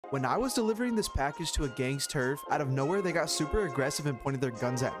When I was delivering this package to a gang's turf, out of nowhere they got super aggressive and pointed their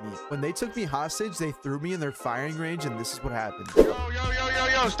guns at me. When they took me hostage, they threw me in their firing range, and this is what happened.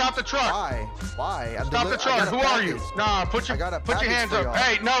 Yo, stop the truck. Why? Stop the truck. Who are you? Nah, put your hands up.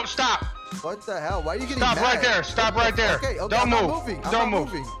 Hey, no, stop. What the hell? Why are you getting mad? Right there. Stop right there. Okay, Don't move. Don't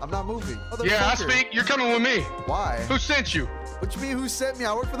move. I'm not moving. Yeah, I speak. You're coming with me. Why? Who sent you? What you mean, who sent me?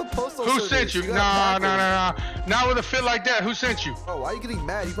 I work for the postal service. Who sent you? Nah. Not with a fit like that. Who sent you? Bro, why are you getting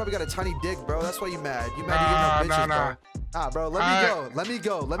mad? You probably got a tiny dick, bro. That's why you mad. You mad you getting no bitches, bro. Nah, bro. Let me go. Let me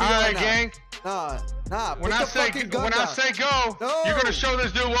go right now. Gang. Nah. When I say go, you're gonna show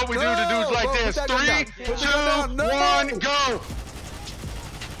this dude what we do to dudes like this. 3, 2, 1, go.